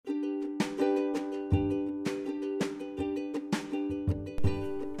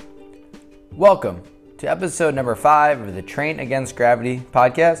Welcome to episode number 5 of the Train Against Gravity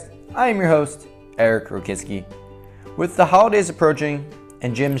podcast. I am your host, Eric Rokiski. With the holidays approaching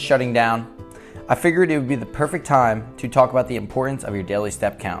and gyms shutting down, I figured it would be the perfect time to talk about the importance of your daily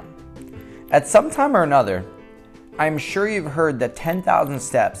step count. At some time or another, I am sure you've heard that 10,000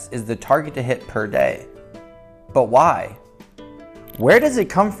 steps is the target to hit per day. But why? Where does it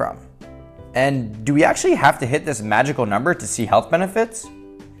come from? And do we actually have to hit this magical number to see health benefits?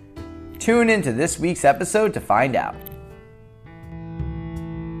 Tune into this week's episode to find out.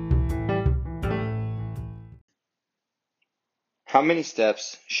 How many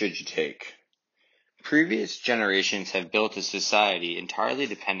steps should you take? Previous generations have built a society entirely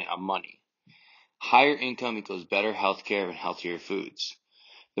dependent on money. Higher income equals better healthcare and healthier foods.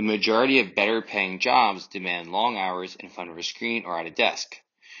 The majority of better paying jobs demand long hours in front of a screen or at a desk.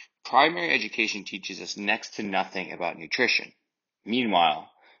 Primary education teaches us next to nothing about nutrition. Meanwhile,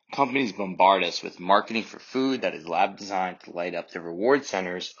 companies bombard us with marketing for food that is lab designed to light up the reward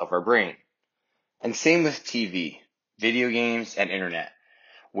centers of our brain. And same with TV, video games, and internet,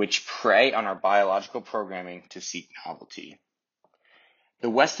 which prey on our biological programming to seek novelty. The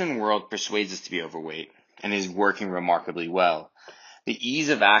Western world persuades us to be overweight and is working remarkably well. The ease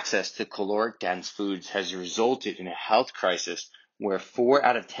of access to caloric-dense foods has resulted in a health crisis where 4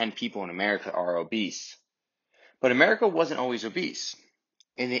 out of 10 people in America are obese. But America wasn't always obese.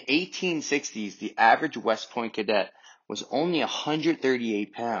 In the 1860s, the average West Point cadet was only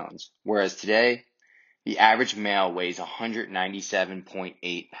 138 pounds, whereas today, the average male weighs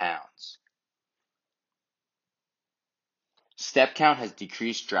 197.8 pounds. Step count has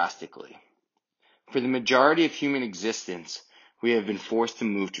decreased drastically. For the majority of human existence, we have been forced to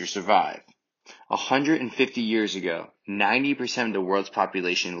move to survive. 150 years ago, 90% of the world's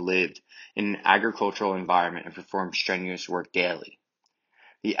population lived in an agricultural environment and performed strenuous work daily.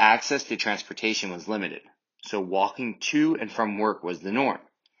 The access to transportation was limited, so walking to and from work was the norm.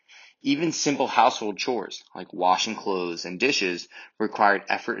 Even simple household chores, like washing clothes and dishes, required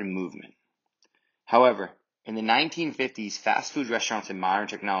effort and movement. However, in the 1950s, fast food restaurants and modern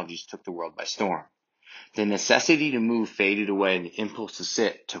technologies took the world by storm. The necessity to move faded away and the impulse to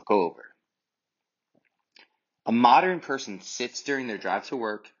sit took over. A modern person sits during their drive to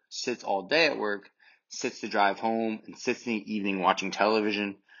work, sits all day at work, sits to drive home, and sits in the evening watching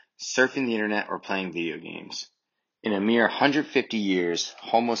television, surfing the internet, or playing video games. In a mere 150 years,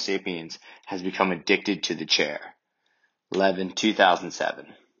 Homo sapiens has become addicted to the chair. Levin, 2007.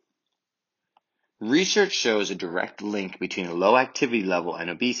 Research shows a direct link between a low activity level and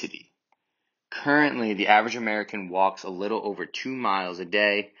obesity. Currently, the average American walks a little over 2 miles a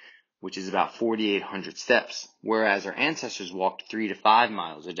day, which is about 4,800 steps, whereas our ancestors walked 3 to 5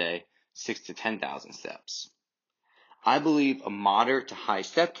 miles a day, 6 to 10,000 steps. I believe a moderate to high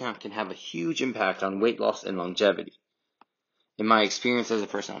step count can have a huge impact on weight loss and longevity. In my experience as a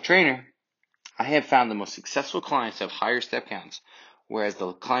personal trainer, I have found the most successful clients have higher step counts, whereas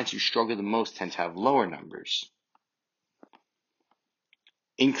the clients who struggle the most tend to have lower numbers.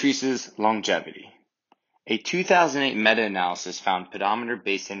 Increases longevity. A 2008 meta-analysis found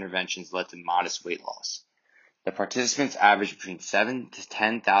pedometer-based interventions led to modest weight loss. The participants averaged between 7 to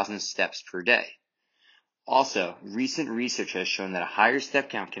 10,000 steps per day. Also, recent research has shown that a higher step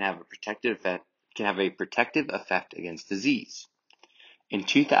count can have a protective effect against disease. In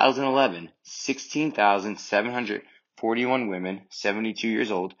 2011, 16,741 women, 72 years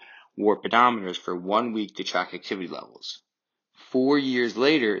old, wore pedometers for 1 week to track activity levels. 4 years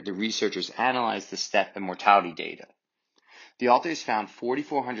later, the researchers analyzed the step and mortality data. The authors found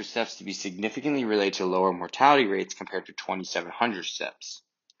 4,400 steps to be significantly related to lower mortality rates compared to 2,700 steps.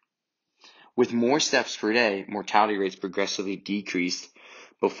 With more steps per day, mortality rates progressively decreased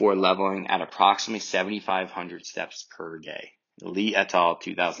before leveling at approximately 7,500 steps per day. Lee et al.,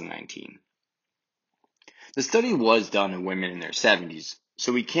 2019. The study was done in women in their 70s,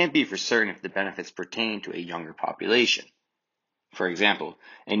 so we can't be for certain if the benefits pertain to a younger population. For example,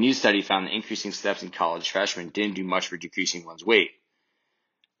 a new study found that increasing steps in college freshmen didn't do much for decreasing one's weight.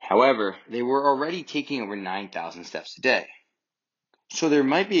 However, they were already taking over 9,000 steps a day. So there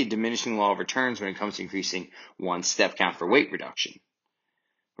might be a diminishing law of returns when it comes to increasing one's step count for weight reduction.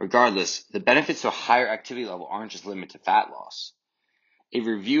 Regardless, the benefits to a higher activity level aren't just limited to fat loss. A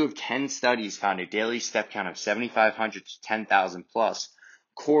review of 10 studies found a daily step count of 7,500 to 10,000 plus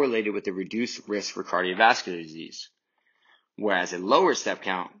correlated with a reduced risk for cardiovascular disease, whereas a lower step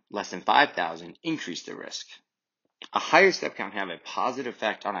count, less than 5,000, increased the risk. A higher step count can have a positive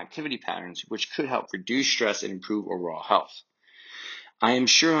effect on activity patterns, which could help reduce stress and improve overall health. I am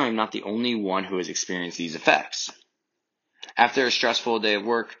sure I am not the only one who has experienced these effects. After a stressful day of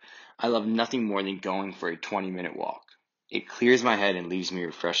work, I love nothing more than going for a 20-minute walk. It clears my head and leaves me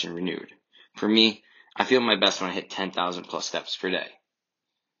refreshed and renewed. For me, I feel my best when I hit 10,000 plus steps per day.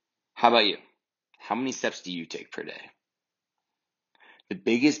 How about you? How many steps do you take per day? The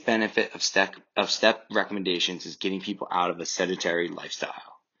biggest benefit of step recommendations is getting people out of a sedentary lifestyle.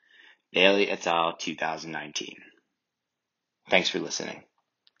 Bailey et al. 2019. Thanks for listening.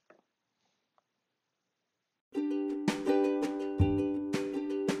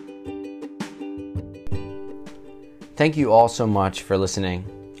 Thank you all so much for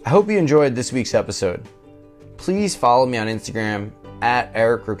listening. I hope you enjoyed this week's episode. Please follow me on Instagram at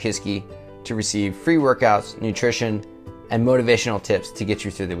Eric Rokiski to receive free workouts, nutrition, and motivational tips to get you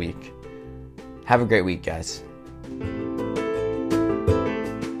through the week. Have a great week, guys.